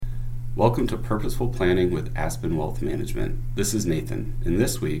Welcome to Purposeful Planning with Aspen Wealth Management. This is Nathan, and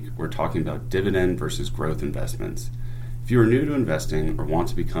this week we're talking about dividend versus growth investments. If you are new to investing or want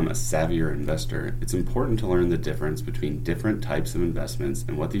to become a savvier investor, it's important to learn the difference between different types of investments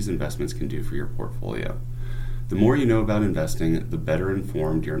and what these investments can do for your portfolio. The more you know about investing, the better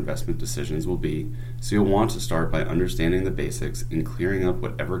informed your investment decisions will be, so you'll want to start by understanding the basics and clearing up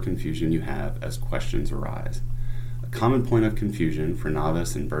whatever confusion you have as questions arise. A common point of confusion for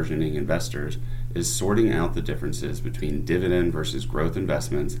novice and burgeoning investors is sorting out the differences between dividend versus growth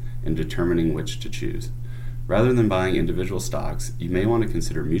investments and determining which to choose. Rather than buying individual stocks, you may want to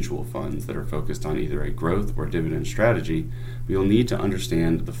consider mutual funds that are focused on either a growth or dividend strategy, but you'll need to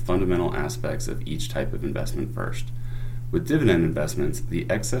understand the fundamental aspects of each type of investment first. With dividend investments, the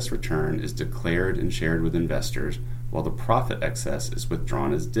excess return is declared and shared with investors, while the profit excess is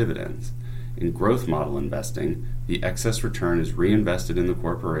withdrawn as dividends. In growth model investing, the excess return is reinvested in the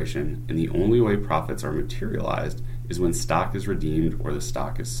corporation, and the only way profits are materialized is when stock is redeemed or the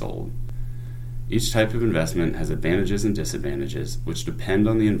stock is sold. Each type of investment has advantages and disadvantages, which depend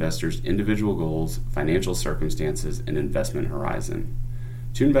on the investor's individual goals, financial circumstances, and investment horizon.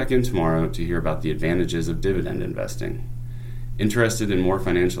 Tune back in tomorrow to hear about the advantages of dividend investing. Interested in more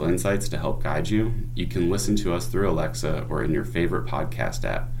financial insights to help guide you? You can listen to us through Alexa or in your favorite podcast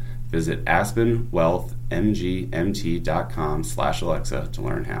app. Visit aspenwealthmgmt.com/Alexa to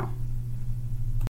learn how.